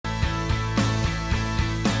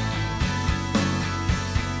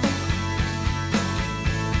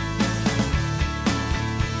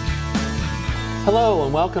Hello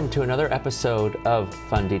and welcome to another episode of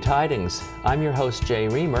Fundy Tidings. I'm your host Jay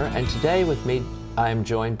Remer, and today with me I'm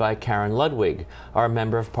joined by Karen Ludwig, our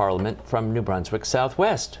Member of Parliament from New Brunswick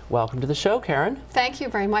Southwest. Welcome to the show, Karen. Thank you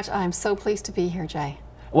very much. I'm so pleased to be here, Jay.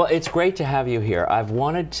 Well, it's great to have you here. I've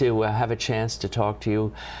wanted to have a chance to talk to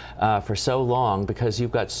you for so long because you've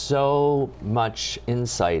got so much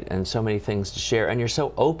insight and so many things to share, and you're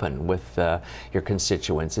so open with your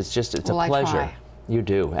constituents. It's a pleasure. I try. You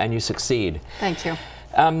do, and you succeed. Thank you.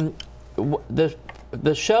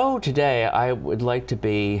 The show today, I would like to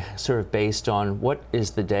be sort of based on what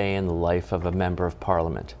is the day in the life of a Member of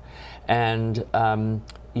Parliament. And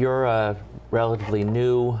you're a relatively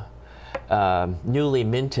newly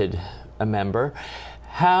minted member.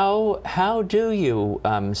 How do you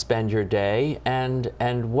spend your day,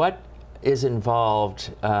 and what is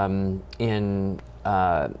involved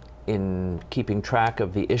in keeping track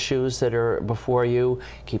of the issues that are before you,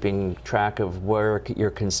 keeping track of where your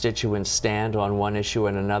constituents stand on one issue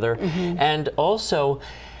and another, and also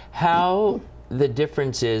how the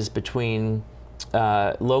difference is between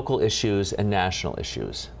local issues and national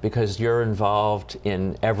issues, because you're involved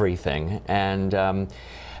in everything. And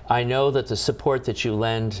I know that the support that you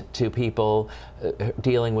lend to people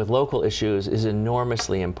dealing with local issues is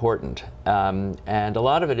enormously important. And a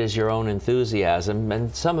lot of it is your own enthusiasm,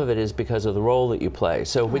 and some of it is because of the role that you play.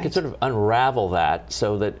 So we could sort of unravel that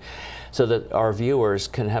so that our viewers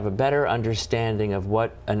can have a better understanding of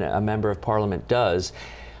what a Member of Parliament does.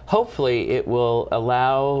 Hopefully it will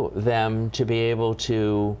allow them to be able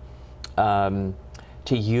to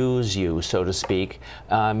use you, so to speak,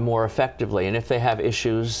 more effectively. And if they have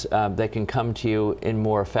issues, they can come to you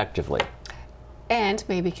more effectively. And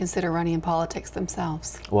maybe consider running in politics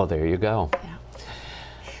themselves. Well, there you go. Yeah.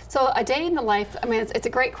 So a day in the life, I mean, it's a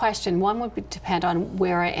great question. One would depend on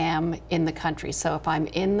where I am in the country. So if I'm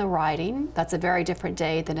in the riding, that's a very different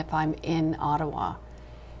day than if I'm in Ottawa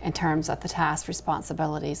in terms of the task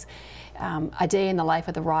responsibilities. A day in the life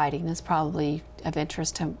of the riding is probably of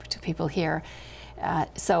interest to people here.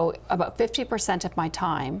 So about 50% of my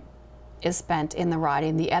time is spent in the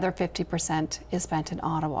riding. The other 50% is spent in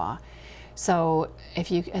Ottawa. So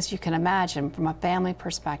as you can imagine, from a family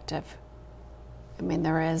perspective, I mean,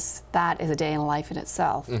 that is a day in life in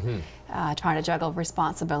itself. Trying to juggle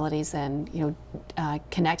responsibilities and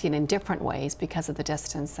connecting in different ways because of the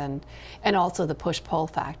distance and also the push-pull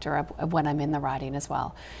factor of when I'm in the riding as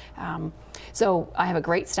well. So I have a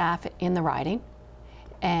great staff in the riding.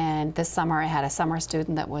 And this summer I had a summer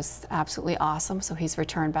student that was absolutely awesome, so he's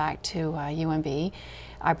returned back to UNB.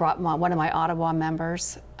 I brought one of my Ottawa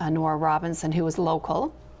members, Nora Robinson, who was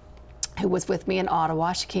local, who was with me in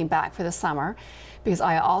Ottawa. She came back for the summer because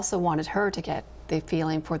I also wanted her to get the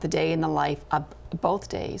feeling for the day in the life of both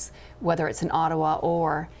days, whether it's in Ottawa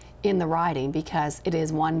or in the riding, because it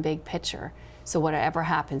is one big picture. So whatever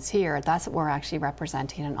happens here, that's what we're actually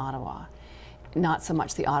representing in Ottawa, not so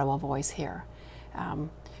much the Ottawa voice here.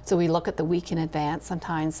 So we look at the week in advance.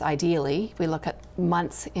 Sometimes, ideally, we look at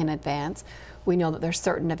months in advance. We know that there's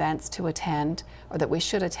certain events to attend or that we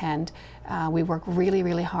should attend. We work really,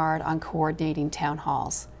 really hard on coordinating town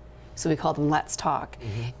halls. So we call them Let's Talk.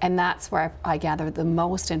 And that's where I gather the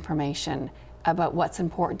most information about what's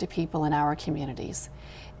important to people in our communities.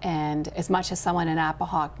 And as much as someone in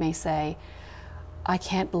Apahawk may say, I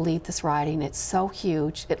can't believe this riding, it's so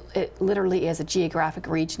huge. It literally is a geographic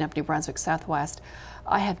region of New Brunswick Southwest.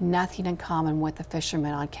 I have nothing in common with the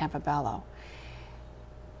fishermen on Campobello.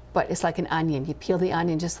 But it's like an onion. You peel the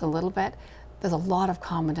onion just a little bit, there's a lot of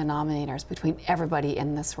common denominators between everybody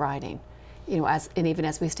in this riding. And even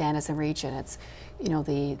as we stand as a region, it's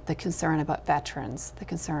the concern about veterans, the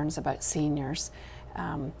concerns about seniors,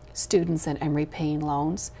 students and repaying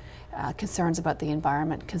loans, concerns about the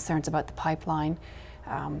environment, concerns about the pipeline,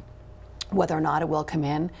 whether or not it will come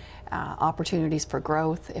in, opportunities for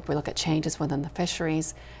growth, if we look at changes within the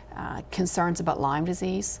fisheries, concerns about Lyme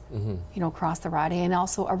disease, across the riding, and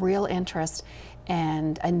also a real interest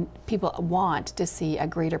and people want to see a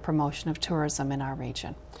greater promotion of tourism in our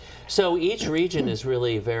region. So each region is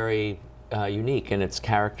really very unique in its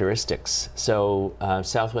characteristics. So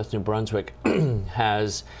Southwest New Brunswick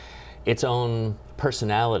has its own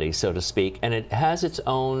personality, so to speak, and it has its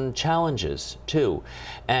own challenges too.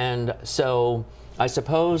 And so I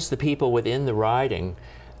suppose the people within the riding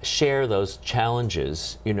share those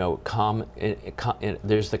challenges,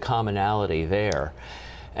 there's the commonality there.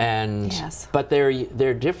 And yes. But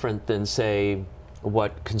they're different than, say,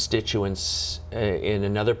 what constituents in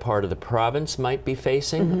another part of the province might be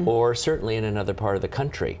facing, or certainly in another part of the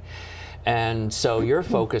country. And so your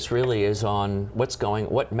focus really is on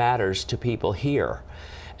what matters to people here.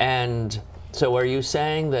 And So are you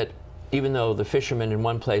saying that even though the fishermen in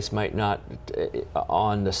one place might not,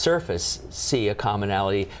 on the surface, see a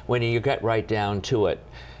commonality, when you get right down to it,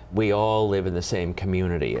 we all live in the same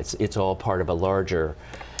community? It's all part of a larger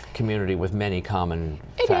community with many common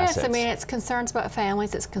facets. It is. I mean, it's concerns about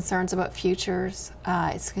families, it's concerns about futures,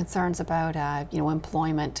 it's concerns about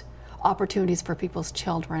employment, opportunities for people's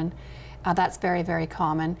children. That's very, very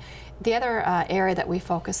common. The other area that we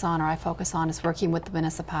focus on, or I focus on, is working with the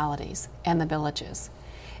municipalities and the villages.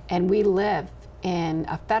 And we live in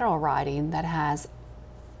a federal riding that has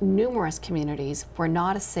numerous communities. We're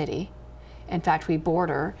not a city. In fact, we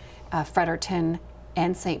border Fredericton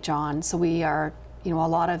and St. John, so we are, a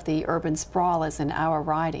lot of the urban sprawl is in our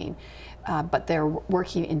riding, but they're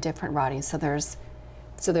working in different ridings. So there's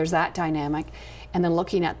that dynamic. And then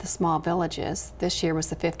looking at the small villages, this year was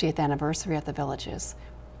the 50th anniversary of the villages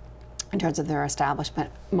in terms of their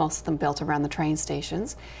establishment, most of them built around the train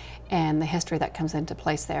stations and the history that comes into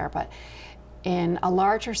place there. But in a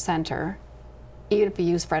larger center, even if you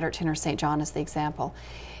use Fredericton or St. John as the example,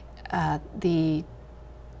 the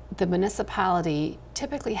municipality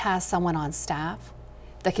typically has someone on staff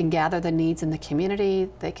that can gather the needs in the community,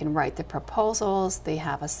 they can write the proposals, they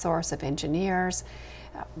have a source of engineers,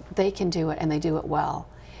 they can do it and they do it well.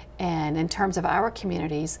 And in terms of our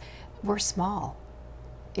communities, we're small.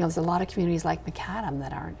 There's a lot of communities like Macadam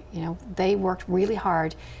that aren't, they worked really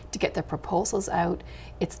hard to get their proposals out.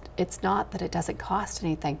 It's not that it doesn't cost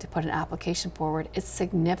anything to put an application forward, it's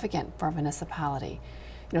significant for a municipality.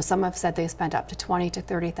 Some have said they spent up to $20,000 to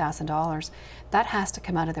 $30,000. That has to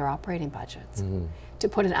come out of their operating budgets to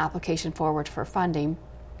put an application forward for funding.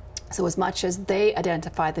 So as much as they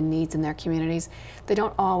identify the needs in their communities, they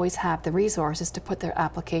don't always have the resources to put their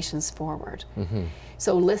applications forward.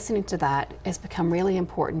 So listening to that has become really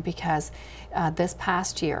important because this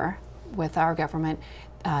past year with our government,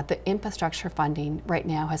 the infrastructure funding right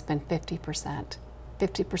now has been 50%.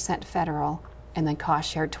 50% federal, and then cost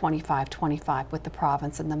shared 25-25 with the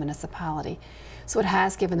province and the municipality. So it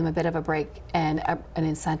has given them a bit of a break and an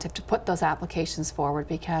incentive to put those applications forward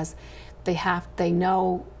because they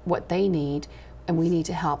know what they need, and we need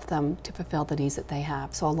to help them to fulfill the needs that they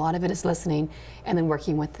have. So a lot of it is listening and then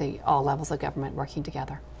working with all levels of government working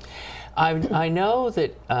together. I know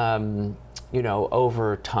that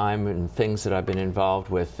over time and things that I've been involved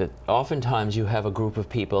with, that oftentimes you have a group of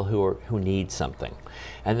people who need something.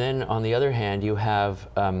 And then on the other hand, you have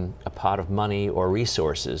a pot of money or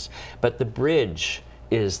resources. But the bridge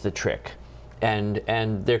is the trick. And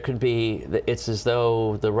there could be, it's as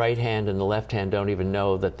though the right hand and the left hand don't even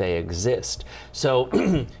know that they exist. So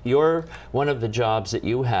one of the jobs that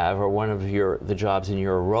you have, or one of the jobs in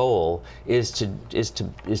your role, is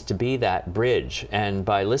to be that bridge. And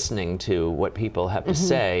by listening to what people have to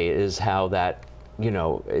say is how that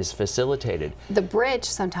is facilitated. The bridge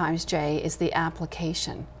sometimes, Jay, is the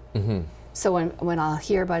application. So when I'll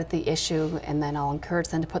hear about the issue, and then I'll encourage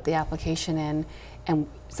them to put the application in, and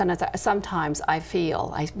sometimes I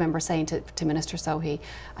remember saying to Minister Sohi,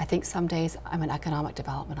 I think some days I'm an economic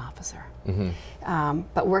development officer.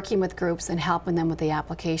 But working with groups and helping them with the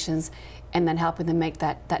applications and then helping them make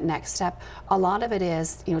that next step, a lot of it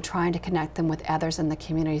is trying to connect them with others in the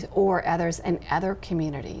communities or others in other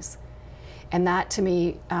communities. And that, to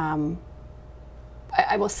me,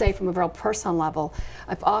 I will say from a real personal level,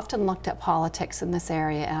 I've often looked at politics in this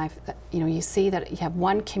area, and you see that you have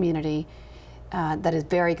one community that is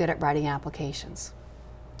very good at writing applications.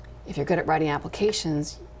 If you're good at writing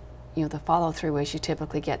applications, the follow-through is you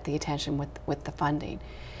typically get the attention with the funding.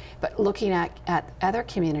 But looking at other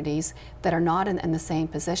communities that are not in the same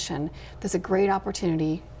position, there's a great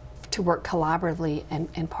opportunity to work collaboratively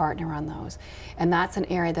and partner on those. And that's an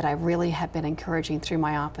area that I really have been encouraging through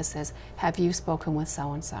my offices. Have you spoken with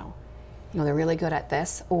so-and-so? They're really good at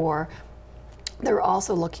this, or they're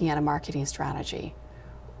also looking at a marketing strategy.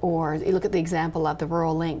 Or you look at the example of the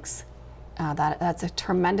Rural Links. That's a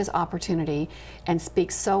tremendous opportunity and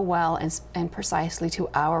speaks so well and precisely to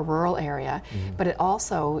our rural area, but it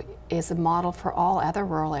also is a model for all other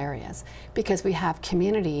rural areas, because we have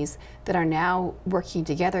communities that are now working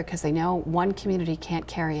together because they know one community can't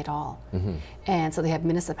carry it all. And so they have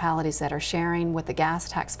municipalities that are sharing with the gas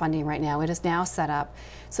tax funding right now. It is now set up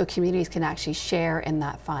so communities can actually share in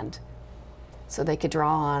that fund. So they could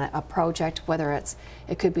draw on a project, whether it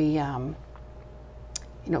could be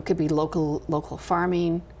it could be local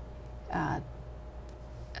farming,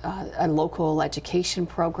 a local education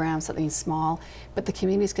program, something small, but the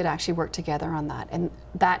communities could actually work together on that. And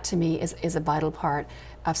that, to me, is a vital part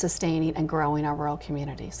of sustaining and growing our rural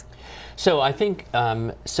communities. So I think,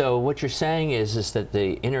 so what you're saying is that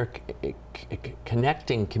the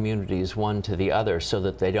connecting communities one to the other so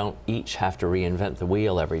that they don't each have to reinvent the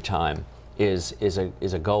wheel every time is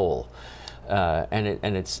a goal. And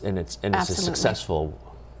it's a successful,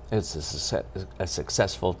 a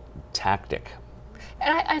successful tactic.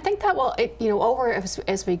 And I think that will, over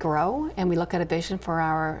as we grow and we look at a vision for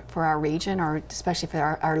our region, or especially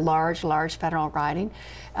for our large federal riding,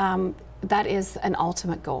 that is an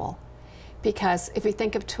ultimate goal. Because if we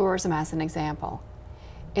think of tourism as an example,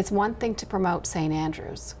 it's one thing to promote St.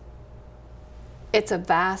 Andrews. It's a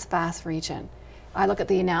vast region. I look at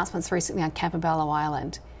the announcements recently on Campobello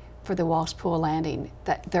Island for the Walsh Pool Landing,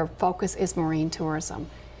 that their focus is marine tourism.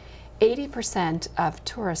 80% of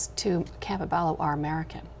tourists to Campobello are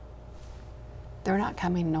American. They're not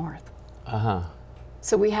coming north.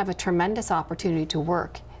 So we have a tremendous opportunity to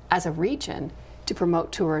work as a region to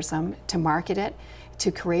promote tourism, to market it,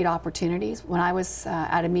 to create opportunities. When I was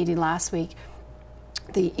at a meeting last week,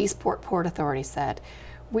 the Eastport Port Authority said,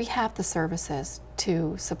 we have the services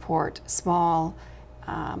to support small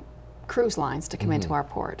cruise lines to come into our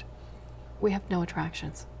port. We have no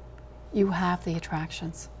attractions. You have the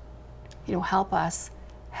attractions. Help us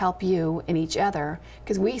help you and each other,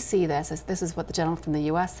 because we see this as, this is what the gentleman from the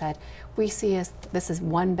U.S. said, we see this is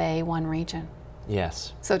one bay, one region.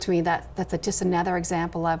 Yes. So to me, that's just another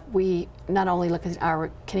example of, we not only look at our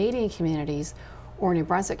Canadian communities or New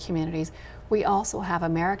Brunswick communities, we also have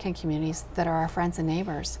American communities that are our friends and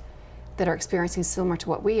neighbors that are experiencing similar to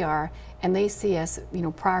what we are, and they see us,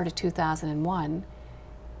 prior to 2001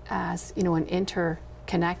 as, an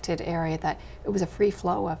interconnected area, that it was a free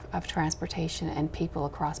flow of transportation and people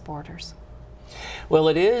across borders. Well,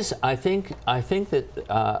 it is. I think that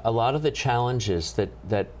a lot of the challenges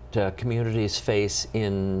that communities face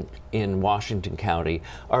in Washington County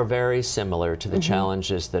are very similar to the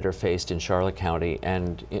challenges that are faced in Charlotte County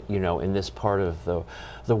and in this part of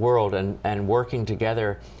the world, and working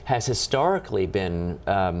together has historically been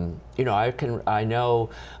I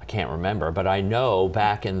can't remember, but I know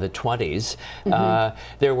back in the 20s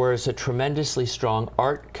there was a tremendously strong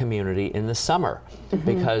art community in the summer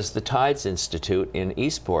because the Tidings Institute in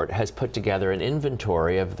Eastport has put together an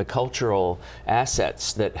inventory of the cultural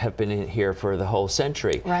assets that have been in here for the whole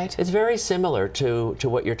century. Right. It's very similar to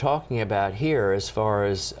what you're talking about here as far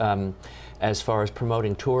as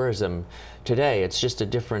promoting tourism today. It's just a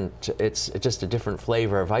different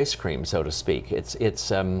flavor of ice cream, so to speak.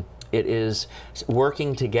 It is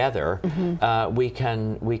working together. We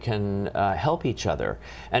can help each other,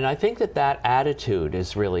 and I think that attitude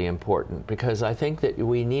is really important, because I think that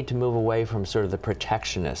we need to move away from sort of the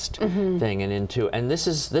protectionist thing and into. And this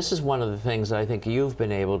is one of the things that I think you've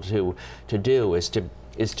been able to do is to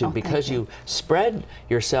because you spread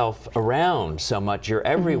yourself around so much, you're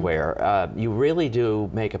everywhere, you really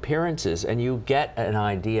do make appearances, and you get an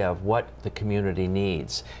idea of what the community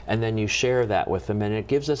needs, and then you share that with them, and it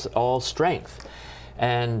gives us all strength.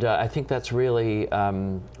 And I think that's really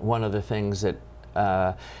one of the things that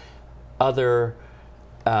other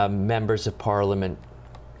members of Parliament,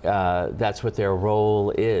 that's what their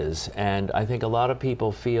role is. And I think a lot of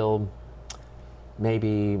people feel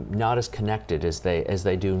maybe not as connected as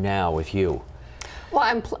they do now with you.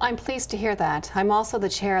 Well, I'm pleased to hear that. I'm also the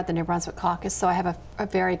chair of the New Brunswick Caucus, so I have a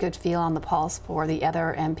very good feel on the pulse for the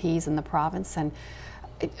other MPs in the province, and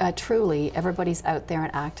truly everybody's out there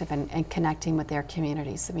and active and connecting with their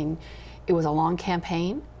communities. I mean, it was a long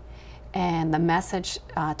campaign, and the message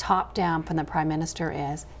top down from the Prime Minister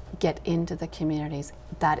is, get into the communities.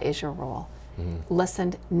 That is your role.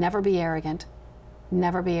 Listen, never be arrogant.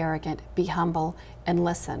 Never be arrogant, be humble, and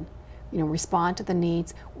listen. Respond to the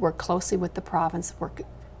needs, work closely with the province, work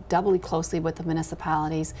doubly closely with the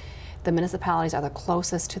municipalities. The municipalities are the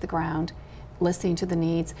closest to the ground, listening to the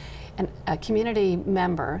needs. And a community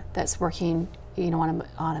member that's working, on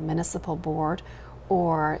a municipal board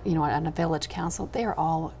or, on a village council, they are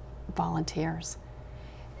all volunteers.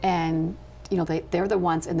 And they're the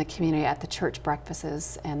ones in the community at the church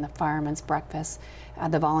breakfasts and the firemen's breakfasts,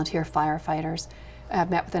 the volunteer firefighters. I've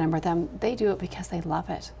met with a number of them. They do it because they love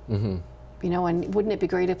it. And wouldn't it be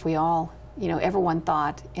great if we all, everyone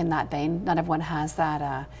thought in that vein? Not everyone has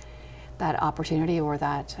that opportunity or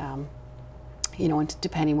that,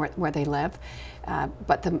 depending where they live.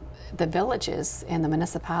 But the villages and the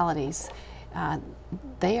municipalities,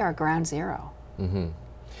 they are ground zero.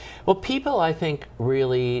 Well, people, I think,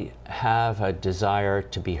 really have a desire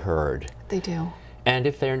to be heard. They do. And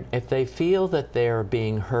if they feel that they're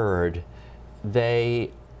being heard,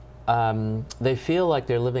 they feel like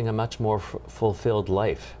they're living a much more fulfilled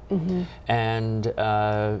life. And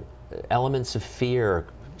elements of fear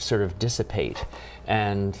sort of dissipate,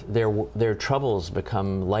 and their troubles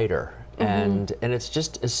become lighter. And it's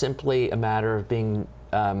just simply a matter of being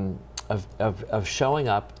of showing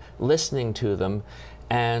up, listening to them,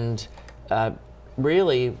 and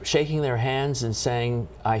really shaking their hands and saying,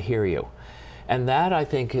 "I hear you." And that, I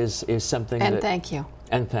think, is something. And thank you.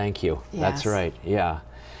 And thank you. Yes. That's right. Yeah.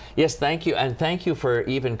 Yes, thank you. And thank you for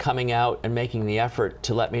even coming out and making the effort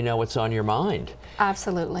to let me know what's on your mind.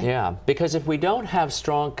 Absolutely. Yeah, because if we don't have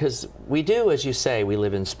strong, because we do, as you say, we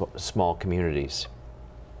live in small communities.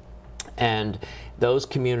 And those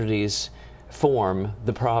communities form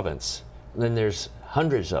the province. Then there's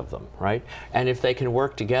hundreds of them, right? And if they can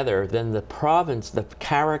work together, then the province, the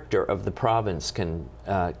character of the province can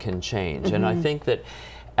change. And I think that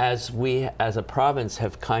as we, as a province,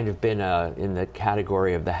 have kind of been in the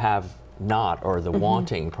category of the have-not or the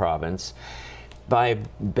wanting province, by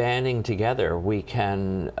banding together, we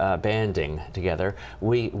can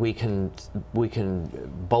we can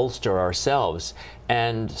bolster ourselves.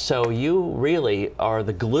 And so you really are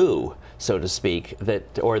the glue, so to speak,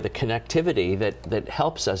 or the connectivity that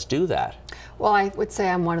helps us do that. Well, I would say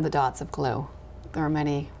I'm one of the dots of glue. There are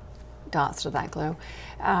many dots to that glue.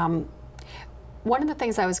 One of the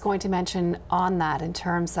things I was going to mention on that in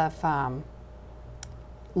terms of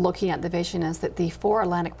looking at the vision is that the 4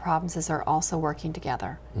 Atlantic provinces are also working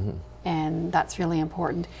together. And that's really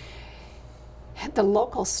important. The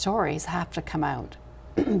local stories have to come out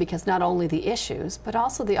because not only the issues, but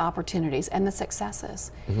also the opportunities and the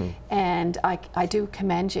successes. And I do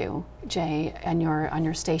commend you, Jay, on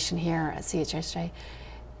your station here at CHCO.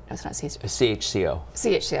 No, it's not CHCO.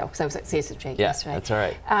 CHCO, because I was at CHCO yesterday. That's all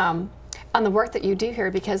right. On the work that you do here,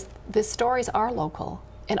 because the stories are local,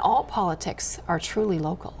 and all politics are truly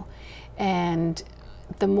local. And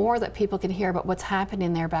the more that people can hear about what's happening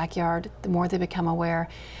in their backyard, the more they become aware.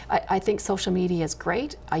 I think social media is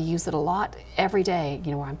great. I use it a lot every day,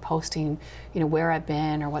 where I'm posting, where I've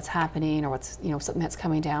been or what's happening or what's, something that's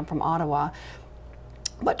coming down from Ottawa.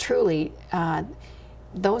 But truly,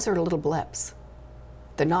 those are little blips.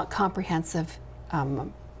 They're not comprehensive.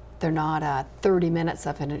 They're not 30 minutes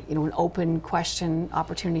of an open question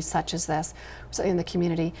opportunity such as this in the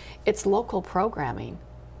community. It's local programming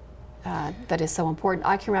that is so important.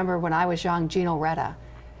 I can remember when I was young, Gino Retta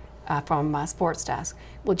from Sports Desk.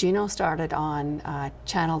 Well, Gino started on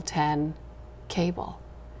Channel 10 cable.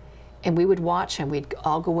 And we would watch him. We'd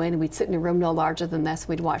all go in and we'd sit in a room no larger than this.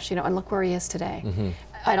 We'd watch, and look where he is today.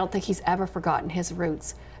 I don't think he's ever forgotten his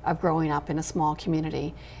roots of growing up in a small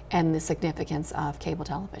community and the significance of cable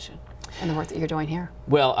television and the work that you're doing here.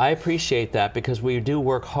 Well, I appreciate that because we do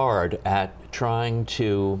work hard at trying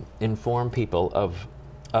to inform people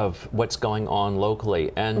of what's going on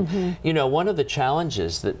locally. And one of the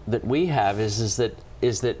challenges that we have is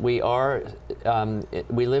that we are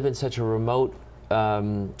we live in such a remote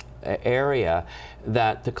area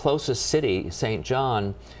that the closest city, St.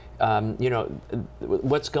 John,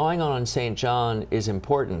 what's going on in St. John is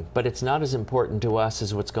important, but it's not as important to us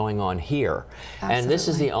as what's going on here. Absolutely. And this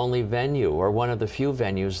is the only venue, or one of the few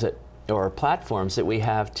venues or platforms that we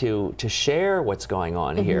have to share what's going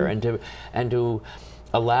on here, and to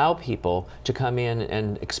allow people to come in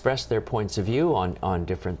and express their points of view on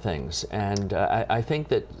different things. And I think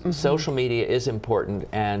that social media is important,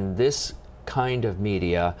 and this kind of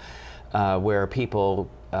media where people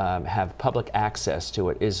have public access to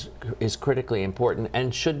it is critically important,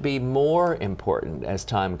 and should be more important as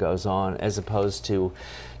time goes on, as opposed to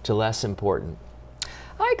less important.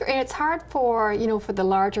 I agree. It's hard for for the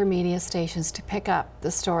larger media stations to pick up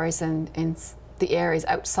the stories in the areas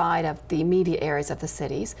outside of the immediate areas of the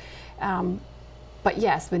cities. But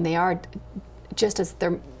yes, when they are just as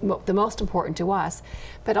they're the most important to us,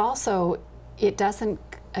 but also it doesn't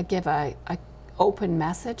give a open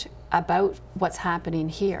message about what's happening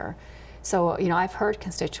here. So, I've heard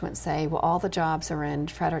constituents say, well, all the jobs are in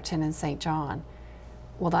Fredericton and St. John.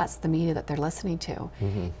 Well, that's the media that they're listening to.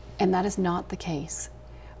 And that is not the case.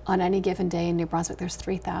 On any given day in New Brunswick, there's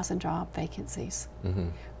 3,000 job vacancies.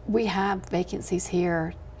 We have vacancies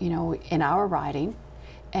here, in our riding,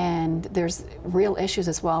 and there's real issues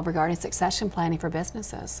as well regarding succession planning for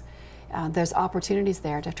businesses. There's opportunities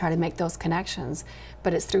there to try to make those connections,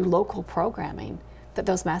 but it's through local programming that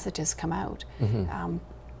those messages come out.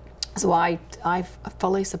 So I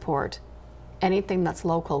fully support anything that's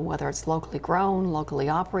local, whether it's locally grown, locally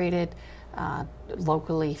operated,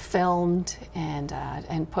 locally filmed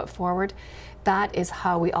and put forward. That is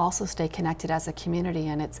how we also stay connected as a community,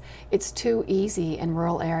 and it's too easy in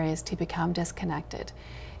rural areas to become disconnected.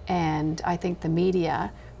 And I think the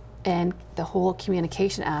media and the whole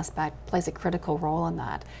communication aspect plays a critical role in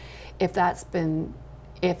that. If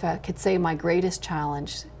I could say my greatest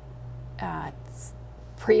challenge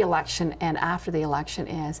pre-election and after the election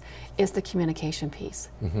is the communication piece.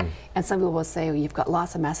 And some people will say, well, you've got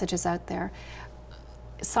lots of messages out there.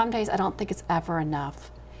 Some days I don't think it's ever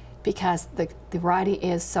enough, because the riding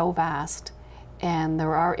is so vast, and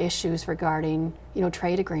there are issues regarding, you know,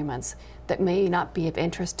 trade agreements that may not be of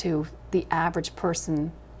interest to the average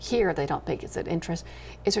person here. They don't think it's of interest.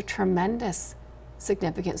 It's a tremendous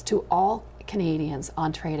significance to all Canadians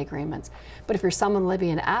on trade agreements. But if you're someone living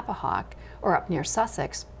in Appahock or up near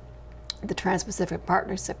Sussex, the Trans-Pacific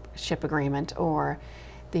Partnership Agreement or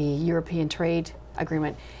the European Trade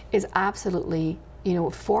Agreement is absolutely, you know,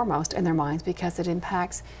 foremost in their minds, because it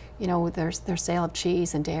impacts, you know, their sale of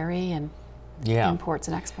cheese and dairy and imports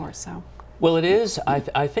and exports. So, well, it is.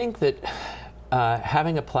 I think that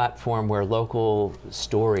having a platform where local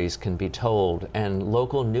stories can be told and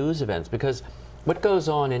local news events, because what goes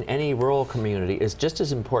on in any rural community is just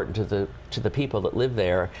as important to the people that live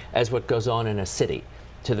there as what goes on in a city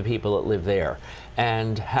to the people that live there.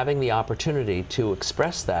 And having the opportunity to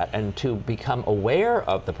express that and to become aware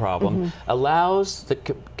of the problem allows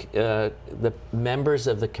the members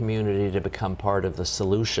of the community to become part of the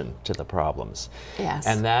solution to the problems. Yes.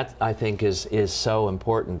 And that, I think, is so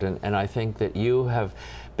important. And I think that you have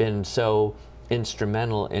been so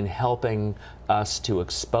instrumental in helping us to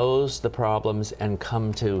expose the problems and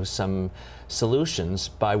come to some solutions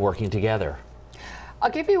by working together. I'll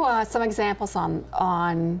give you some examples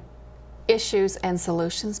on issues and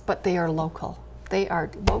solutions, but they are local. They are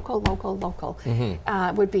local.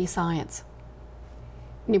 Would be science.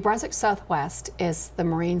 New Brunswick Southwest is a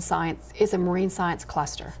marine science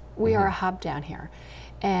cluster. We are a hub down here,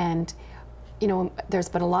 and you know, there's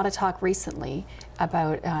been a lot of talk recently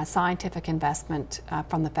about scientific investment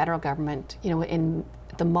from the federal government, you know, in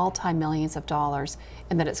the multi-millions of dollars,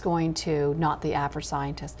 and that it's going to not the average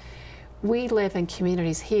scientist. We live in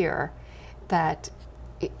communities here that,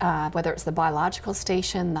 whether it's the Biological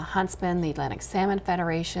Station, the Huntsman, the Atlantic Salmon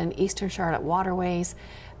Federation, Eastern Charlotte Waterways,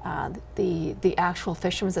 the actual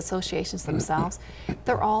fishermen's associations themselves,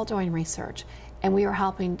 they're all doing research. And we are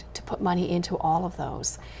helping to put money into all of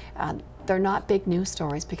those. They're not big news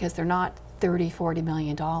stories because they're not $30, $40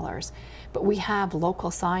 million. But we have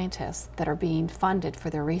local scientists that are being funded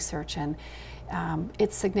for their research, and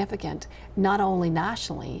it's significant, not only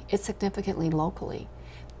nationally, it's significantly locally.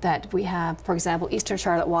 That we have, for example, Eastern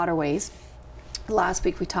Charlotte Waterways. Last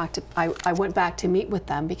week we talked to, I went back to meet with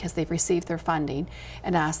them because they've received their funding,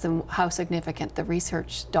 and asked them how significant the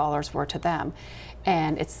research dollars were to them.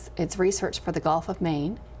 And it's research for the Gulf of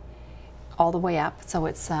Maine, all the way up. So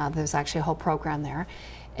it's there's actually a whole program there,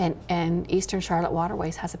 and Eastern Charlotte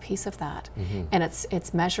Waterways has a piece of that, and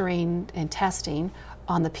it's measuring and testing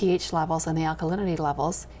on the pH levels and the alkalinity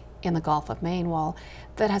levels in the Gulf of Maine. Well,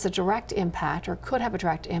 that has a direct impact, or could have a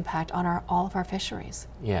direct impact, on all of our fisheries.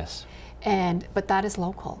 Yes. But that is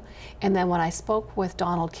local. And then when I spoke with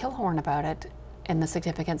Donald Kilhorn about it and the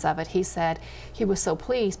significance of it, he said he was so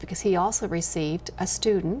pleased because he also received a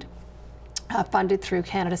student funded through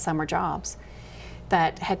Canada Summer Jobs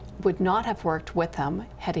that would not have worked with him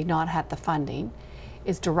had he not had the funding,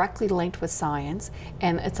 is directly linked with science,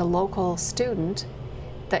 and it's a local student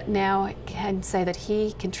that now can say that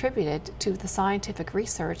he contributed to the scientific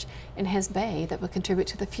research in his bay that will contribute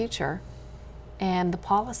to the future and the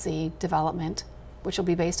policy development, which will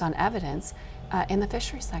be based on evidence in the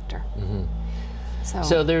fishery sector.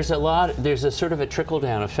 So there's a sort of a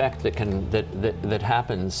trickle-down effect that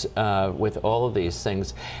happens with all of these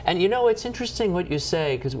things. And you know, it's interesting what you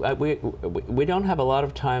say, because we don't have a lot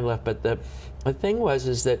of time left, but the thing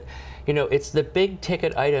is that, you know, it's the big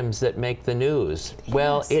ticket items that make the news. Yes.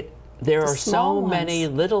 Well, there are so many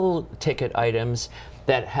little ticket items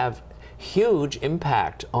that have huge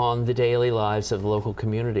impact on the daily lives of local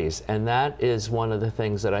communities, and that is one of the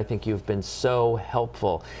things that I think you've been so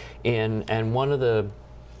helpful in. And one of the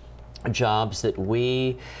jobs that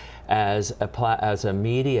we as a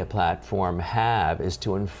media platform have is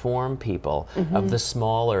to inform people of the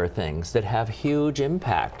smaller things that have huge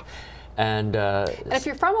impact. And if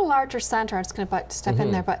you're from a larger center, I'm just going to step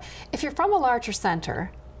in there, but if you're from a larger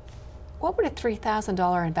center, what would a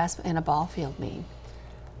 $3,000 investment in a ball field mean?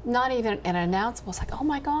 not even an announcement. It's like, oh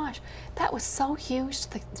my gosh, that was so huge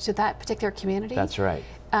to that particular community. That's right.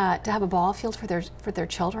 To have a ball field for their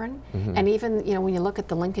children, and even when you look at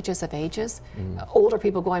the linkages of ages, older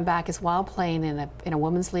people going back as well, playing in a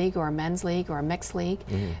women's league or a men's league or a mixed league,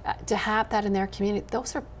 to have that in their community,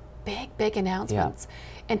 those are big announcements.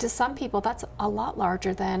 Yeah. And to some people, that's a lot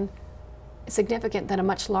larger than significant than a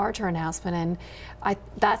much larger announcement, and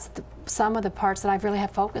that's some of the parts that I really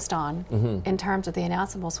have focused on in terms of the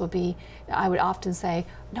announcements would be, I would often say,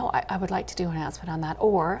 no, I would like to do an announcement on that,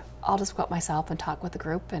 or I'll just go up myself and talk with the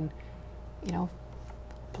group and,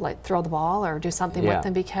 throw the ball or do something with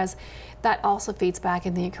them, because that also feeds back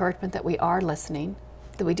in the encouragement that we are listening,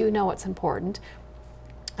 that we do know what's important,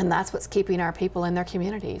 and that's what's keeping our people in their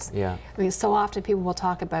communities. Yeah. I mean, so often people will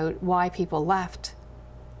talk about why people left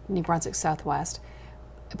New Brunswick Southwest,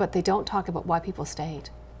 but they don't talk about why people stayed.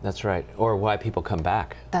 That's right, or why people come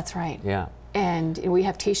back. That's right. Yeah. And we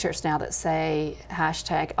have t-shirts now that say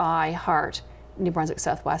 #I heart New Brunswick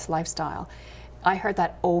Southwest lifestyle. I heard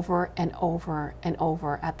that over and over and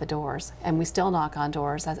over at the doors, and we still knock on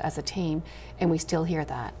doors as a team, and we still hear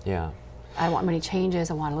that. Yeah. I don't want many changes,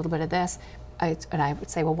 I want a little bit of this. And I would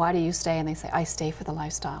say, well, why do you stay? And they say, I stay for the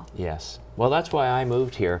lifestyle. Yes. Well, that's why I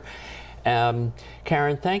moved here.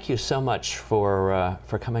 Karen, thank you so much for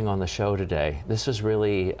coming on the show today. This was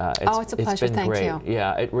really it's a pleasure. It's been thank great. You.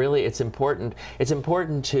 Yeah, it's important. It's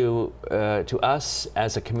important to us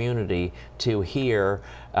as a community to hear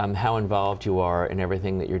how involved you are in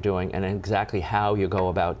everything that you're doing and exactly how you go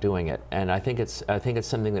about doing it. And I think it's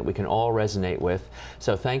something that we can all resonate with.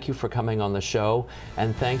 So thank you for coming on the show,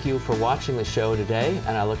 and thank you for watching the show today.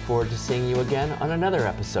 And I look forward to seeing you again on another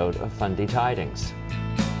episode of Fundy Tidings.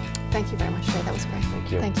 Thank you very much, Jay. That was great.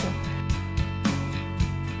 Thank you. Thank you.